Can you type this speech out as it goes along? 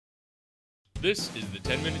This is the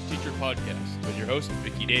 10-Minute Teacher Podcast with your host,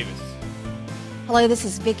 Vicki Davis. Hello, this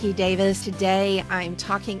is Vicki Davis. Today, I'm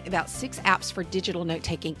talking about 6 apps for digital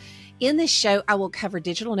note-taking. In this show, I will cover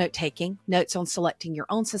digital note-taking, notes on selecting your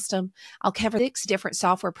own system. I'll cover 6 different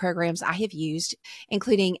software programs I have used,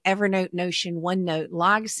 including Evernote, Notion, OneNote,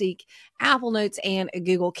 LogSeek, Apple Notes, and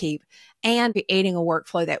Google Keep, and creating a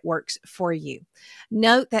workflow that works for you.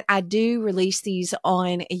 Note that I do release these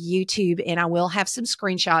on YouTube, and I will have some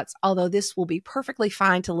screenshots, although this will be perfectly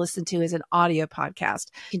fine to listen to as an audio podcast.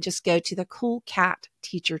 You can just go to the Cool Cat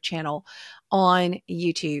Teacher channel on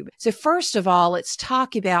YouTube. So first of all, let's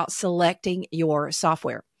talk about selecting your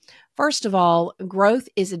software. First of all, growth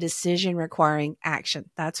is a decision requiring action.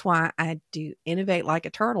 That's why I do Innovate Like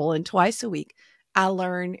a Turtle, and twice a week, I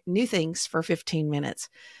learn new things for 15 minutes.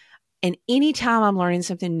 And anytime I'm learning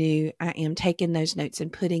something new, I am taking those notes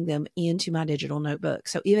and putting them into my digital notebook.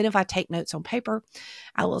 So even if I take notes on paper,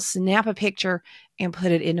 I will snap a picture and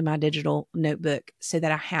put it into my digital notebook so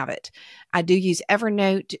that I have it. I do use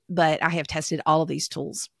Evernote, but I have tested all of these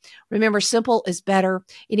tools. Remember, simple is better.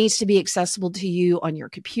 It needs to be accessible to you on your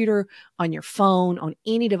computer, on your phone, on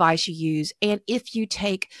any device you use. And if you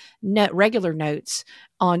take regular notes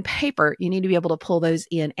on paper, you need to be able to pull those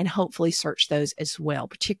in and hopefully search those as well,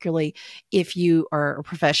 particularly if you are a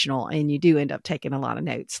professional and you do end up taking a lot of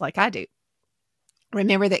notes like I do.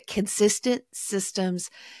 Remember that consistent systems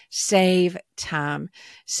save time.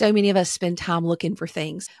 So many of us spend time looking for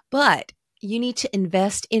things, but you need to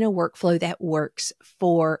invest in a workflow that works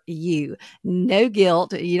for you. No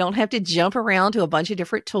guilt. You don't have to jump around to a bunch of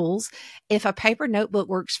different tools. If a paper notebook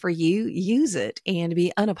works for you, use it and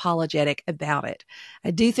be unapologetic about it.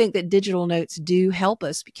 I do think that digital notes do help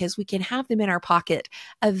us because we can have them in our pocket,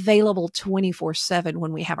 available 24/7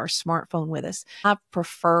 when we have our smartphone with us. I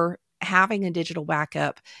prefer having a digital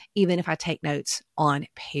backup, even if I take notes on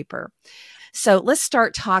paper. So let's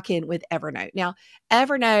start talking with Evernote. Now,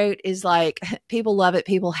 Evernote is like, people love it,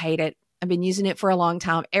 people hate it. I've been using it for a long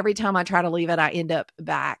time. Every time I try to leave it, I end up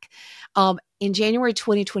back. In January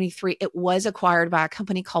 2023, it was acquired by a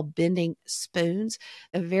company called Bending Spoons,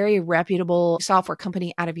 a very reputable software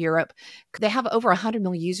company out of Europe. They have over 100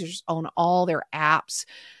 million users on all their apps.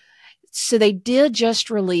 So they did just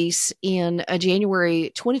release in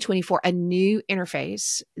January 2024 a new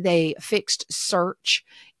interface. They fixed search.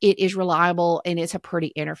 It is reliable and it's a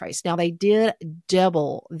pretty interface. Now they did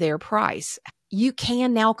double their price. You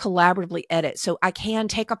can now collaboratively edit. So I can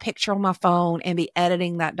take a picture on my phone and be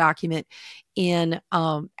editing that document in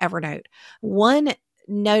Evernote. One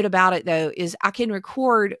note about it though is I can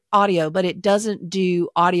record audio, but it doesn't do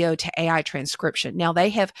audio to AI transcription. Now they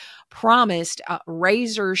have promised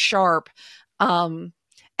razor sharp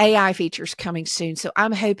AI features coming soon. So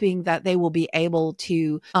I'm hoping that they will be able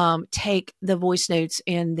to take the voice notes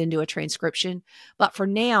and then do a transcription. But for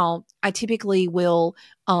now, I typically will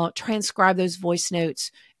transcribe those voice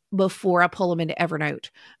notes before I pull them into Evernote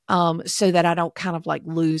so that I don't kind of like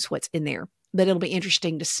lose what's in there. But it'll be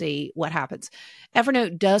interesting to see what happens.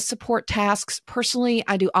 Evernote does support tasks. Personally,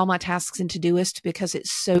 I do all my tasks in Todoist because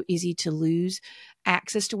it's so easy to lose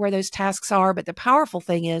access to where those tasks are. But the powerful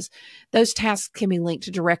thing is those tasks can be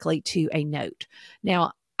linked directly to a note.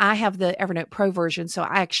 Now, I have the Evernote Pro version, so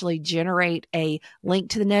I actually generate a link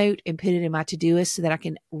to the note and put it in my Todoist so that I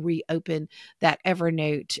can reopen that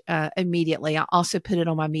Evernote immediately. I also put it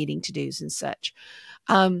on my meeting to-dos and such.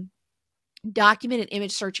 Document and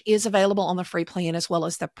image search is available on the free plan as well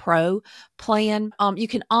as the pro plan. You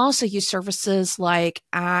can also use services like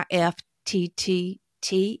IFTTT,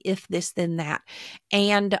 if this then that,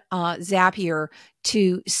 and Zapier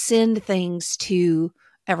to send things to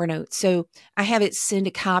Evernote. So I have it send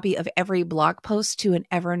a copy of every blog post to an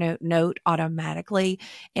Evernote note automatically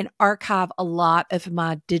and archive a lot of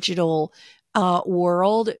my digital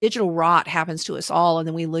world. Digital rot happens to us all, and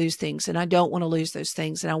then we lose things. And I don't want to lose those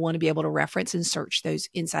things. And I want to be able to reference and search those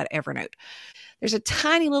inside Evernote. There's a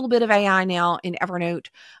tiny little bit of AI now in Evernote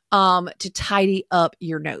to tidy up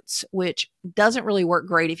your notes, which doesn't really work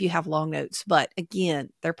great if you have long notes. But again,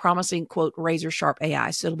 they're promising, quote, razor sharp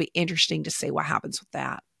AI. So it'll be interesting to see what happens with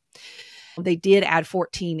that. They did add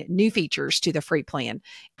 14 new features to the free plan.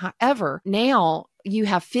 However, now you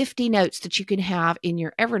have 50 notes that you can have in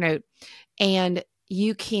your Evernote, and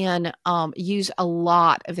you can use a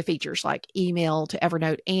lot of the features like email to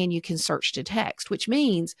Evernote, and you can search to text, which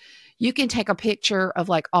means you can take a picture of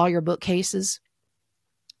like all your bookcases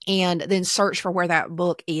and then search for where that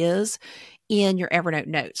book is in your Evernote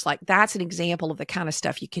notes. Like that's an example of the kind of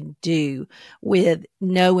stuff you can do with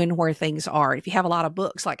knowing where things are. If you have a lot of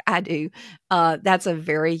books like I do, that's a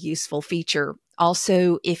very useful feature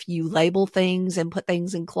Also, if you label things and put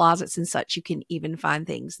things in closets and such, you can even find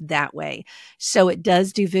things that way. So it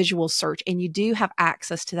does do visual search, and you do have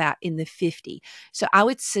access to that in the 50. So I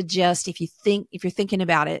would suggest if you're thinking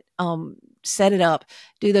about it, set it up,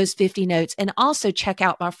 do those 50 notes, and also check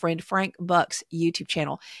out my friend Frank Buck's YouTube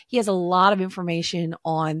channel. He has a lot of information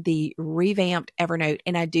on the revamped Evernote,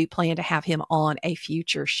 and I do plan to have him on a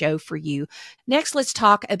future show for you. Next, let's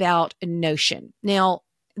talk about Notion. Now,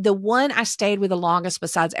 the one I stayed with the longest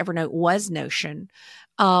besides Evernote was Notion.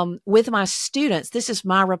 With my students, this is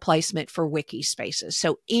my replacement for wiki spaces.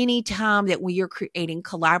 So anytime that we are creating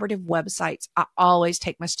collaborative websites, I always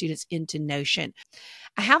take my students into Notion.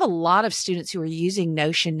 I have a lot of students who are using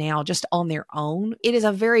Notion now just on their own. It is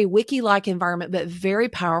a very wiki-like environment, but very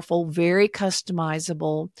powerful, very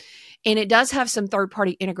customizable. And it does have some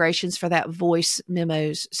third-party integrations for that voice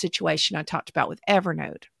memos situation I talked about with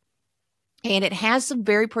Evernote. And it has some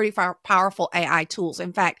very pretty powerful AI tools.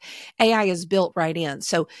 In fact, AI is built right in.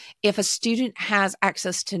 So if a student has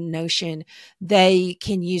access to Notion, they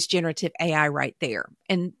can use generative AI right there.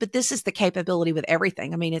 But this is the capability with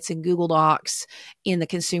everything. I mean, it's in Google Docs, in the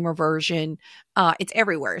consumer version, it's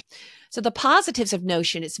everywhere. So the positives of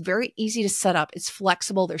Notion, it's very easy to set up. It's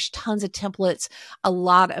flexible. There's tons of templates, a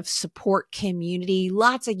lot of support community,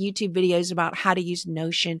 lots of YouTube videos about how to use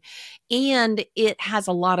Notion. And it has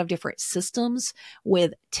a lot of different systems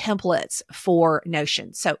with templates for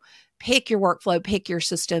Notion. So pick your workflow, pick your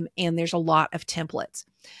system, and there's a lot of templates.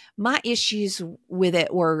 My issues with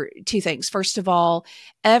it were two things. First of all,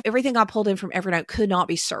 everything I pulled in from Evernote could not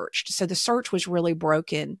be searched. So the search was really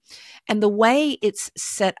broken. And the way it's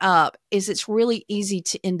set up is it's really easy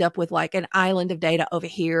to end up with like an island of data over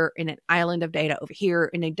here and an island of data over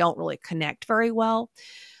here, and they don't really connect very well.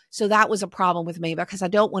 So that was a problem with me because I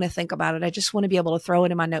don't want to think about it. I just want to be able to throw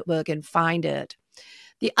it in my notebook and find it.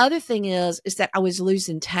 The other thing is that I was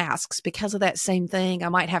losing tasks because of that same thing. I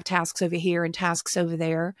might have tasks over here and tasks over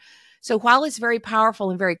there. So while it's very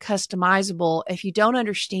powerful and very customizable, if you don't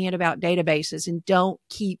understand about databases and don't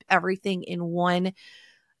keep everything in one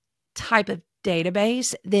type of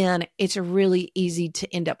database, then it's really easy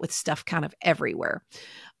to end up with stuff kind of everywhere.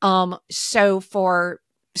 So for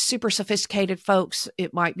super sophisticated folks,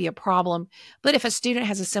 it might be a problem. But if a student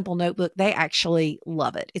has a simple notebook, they actually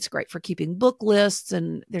love it. It's great for keeping book lists,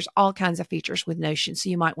 and there's all kinds of features with Notion, so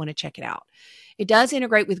you might want to check it out. It does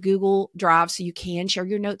integrate with Google Drive, so you can share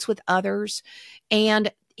your notes with others.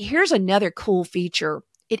 And here's another cool feature.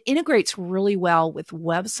 It integrates really well with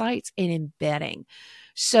websites and embedding.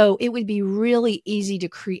 So it would be really easy to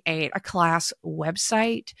create a class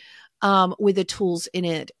website with the tools in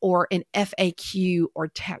it, or an FAQ or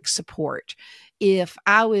tech support. If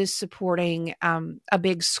I was supporting a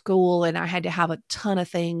big school and I had to have a ton of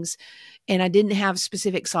things and I didn't have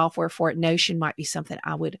specific software for it, Notion might be something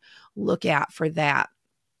I would look at for that.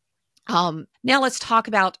 Now let's talk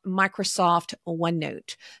about Microsoft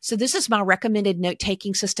OneNote. So this is my recommended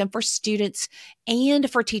note-taking system for students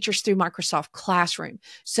and for teachers through Microsoft Classroom.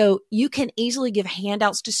 So you can easily give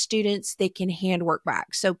handouts to students. They can hand work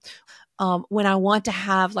back. So when I want to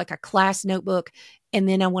have like a class notebook, and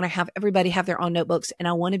then I want to have everybody have their own notebooks, and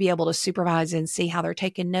I want to be able to supervise and see how they're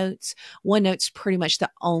taking notes, OneNote's pretty much the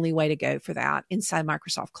only way to go for that inside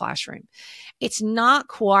Microsoft Classroom. It's not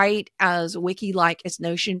quite as wiki-like as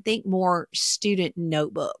Notion. Think more student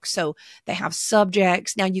notebook. So they have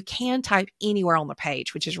subjects. Now you can type anywhere on the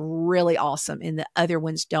page, which is really awesome, and the other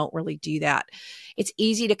ones don't really do that. It's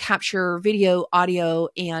easy to capture video, audio,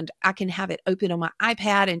 and I can have it open on my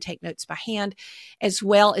iPad and take notes by hand, as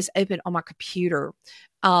well as open on my computer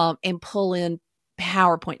and pull in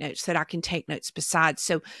PowerPoint notes that I can take notes besides.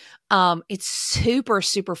 So it's super,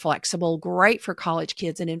 super flexible, great for college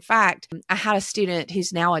kids. And in fact, I had a student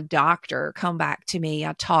who's now a doctor come back to me.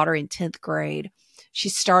 I taught her in 10th grade. She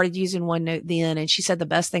started using OneNote then, and she said the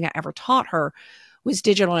best thing I ever taught her was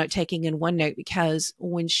digital note taking in OneNote, because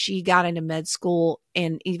when she got into med school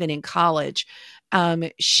and even in college,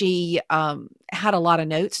 she had a lot of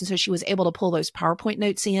notes. And so she was able to pull those PowerPoint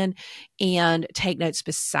notes in and take notes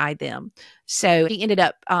beside them. So she ended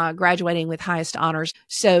up graduating with highest honors.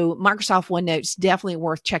 So Microsoft OneNote's definitely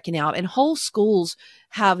worth checking out. And whole schools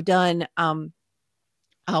have done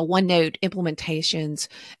OneNote implementations,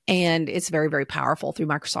 and it's very, very powerful through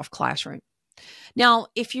Microsoft Classroom. Now,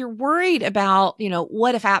 if you're worried about,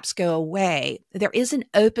 what if apps go away, there is an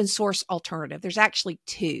open source alternative. There's actually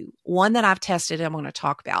two. One that I've tested and I'm going to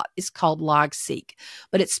talk about is called LogSeek,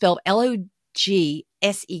 but it's spelled LOGSEQ,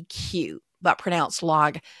 but pronounced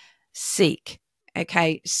LogSeek.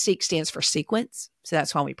 Okay. Seek stands for sequence. So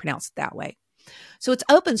that's why we pronounce it that way. So it's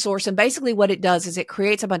open source. And basically what it does is it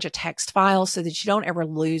creates a bunch of text files so that you don't ever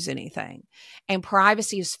lose anything. And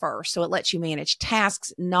privacy is first. So it lets you manage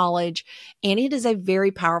tasks, knowledge, and it is a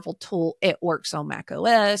very powerful tool. It works on Mac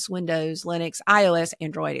OS, Windows, Linux, iOS,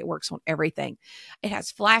 Android. It works on everything. It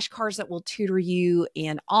has flashcards that will tutor you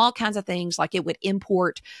in all kinds of things, like it would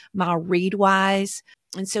import my Readwise.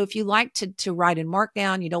 And so if you like to write in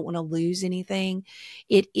Markdown, you don't want to lose anything,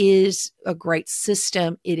 it is a great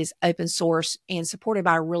system. It is open source and supported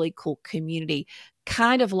by a really cool community,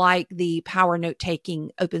 kind of like the Power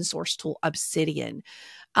Note-taking open source tool Obsidian.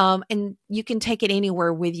 And you can take it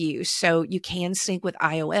anywhere with you. So you can sync with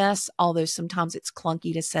iOS, although sometimes it's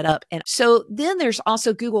clunky to set up. And so then there's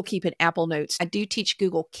also Google Keep and Apple Notes. I do teach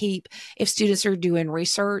Google Keep if students are doing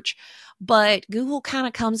research, but Google kind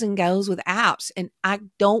of comes and goes with apps, and I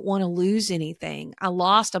don't want to lose anything. I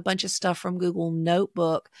lost a bunch of stuff from Google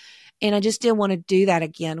Notebook, and I just didn't want to do that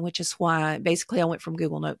again, which is why basically I went from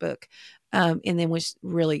Google Notebook and then was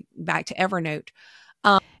really back to Evernote.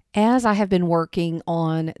 As I have been working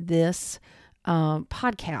on this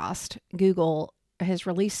podcast, Google has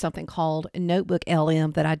released something called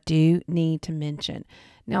NotebookLM that I do need to mention.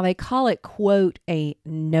 Now, they call it, quote, a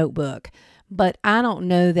notebook, but I don't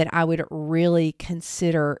know that I would really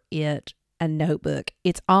consider it a notebook.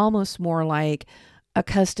 It's almost more like a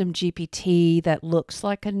custom GPT that looks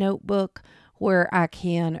like a notebook, where I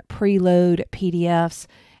can preload PDFs,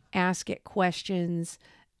 ask it questions,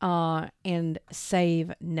 and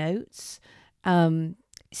save notes.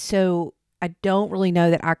 So I don't really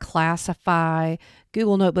know that I classify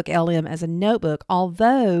Google Notebook LM as a notebook,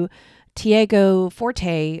 although Tiago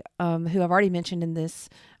Forte, who I've already mentioned in this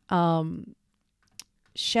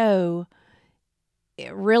show,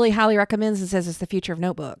 it really highly recommends and says it's the future of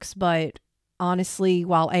notebooks. But honestly,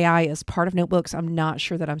 while AI is part of notebooks, I'm not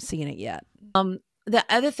sure that I'm seeing it yet. The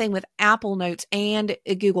other thing with Apple Notes and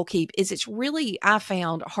Google Keep is it's really, I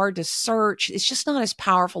found, hard to search. It's just not as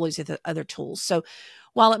powerful as the other tools. So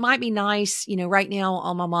while it might be nice, right now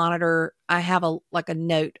on my monitor, I have a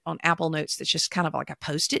note on Apple Notes that's just kind of like a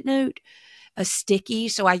Post-it note, a sticky.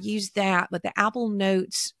 So I use that, but the Apple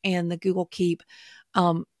Notes and the Google Keep,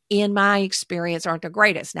 in my experience, aren't the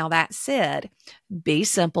greatest. Now, that said, be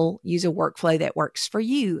simple, use a workflow that works for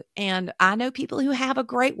you. And I know people who have a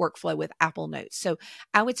great workflow with Apple Notes. So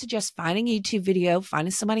I would suggest finding a YouTube video,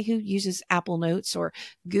 finding somebody who uses Apple Notes or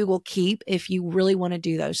Google Keep if you really want to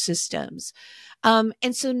do those systems.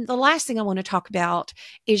 And so the last thing I want to talk about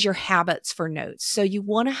is your habits for notes. So you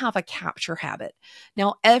want to have a capture habit.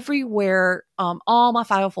 Now, everywhere, all my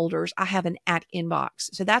file folders, I have an at inbox.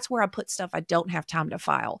 So that's where I put stuff I don't have time to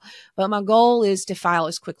file. But my goal is to file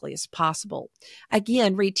as quickly as possible.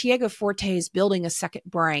 Again, read Tiago Forte is building a second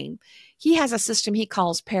brain. He has a system he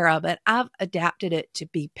calls Para, but I've adapted it to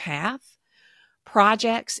be Path.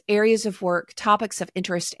 Projects, areas of work, topics of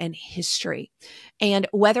interest, and history. And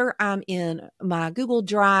whether I'm in my Google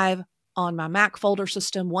Drive, on my Mac folder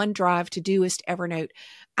system, OneDrive, Todoist, Evernote,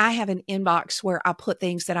 I have an inbox where I put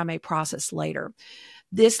things that I may process later.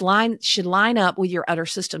 This line should line up with your other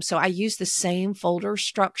systems. So I use the same folder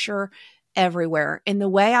structure everywhere. And the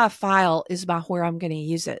way I file is by where I'm going to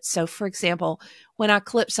use it. So for example, when I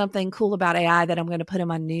clip something cool about AI that I'm going to put in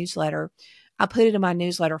my newsletter, I put it in my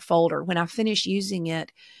newsletter folder. When I finish using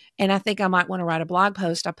it and I think I might want to write a blog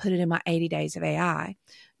post, I put it in my 80 Days of AI.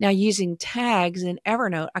 Now, using tags in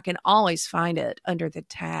Evernote, I can always find it under the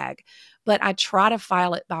tag, but I try to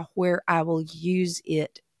file it by where I will use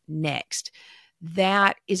it next.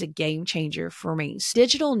 That is a game changer for me.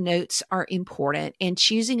 Digital notes are important, and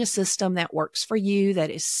choosing a system that works for you, that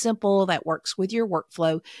is simple, that works with your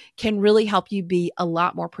workflow, can really help you be a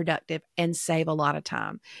lot more productive and save a lot of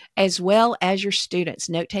time, as well as your students.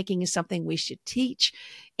 Note-taking is something we should teach,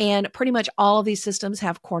 and pretty much all of these systems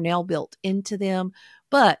have Cornell built into them,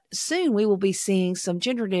 but soon we will be seeing some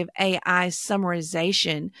generative AI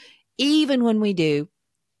summarization. Even when we do,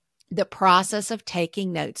 the process of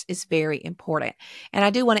taking notes is very important. And I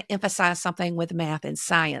do want to emphasize something with math and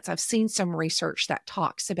science. I've seen some research that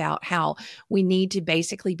talks about how we need to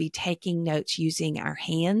basically be taking notes using our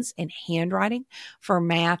hands and handwriting for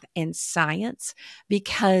math and science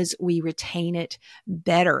because we retain it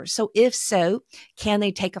better. So if so, can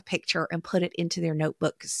they take a picture and put it into their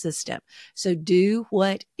notebook system? So do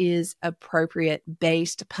what is appropriate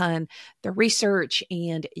based upon the research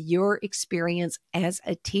and your experience as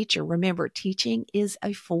a teacher. Remember, teaching is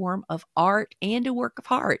a form of art and a work of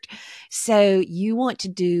art. So you want to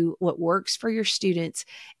do what works for your students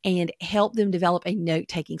and help them develop a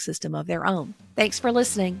note-taking system of their own. Thanks for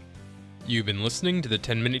listening. You've been listening to the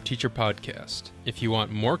 10-Minute Teacher Podcast. If you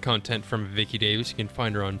want more content from Vicki Davis, you can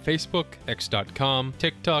find her on Facebook, X.com,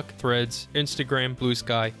 TikTok, Threads, Instagram, Blue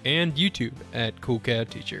Sky, and YouTube at Cool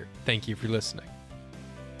Cat Teacher. Thank you for listening.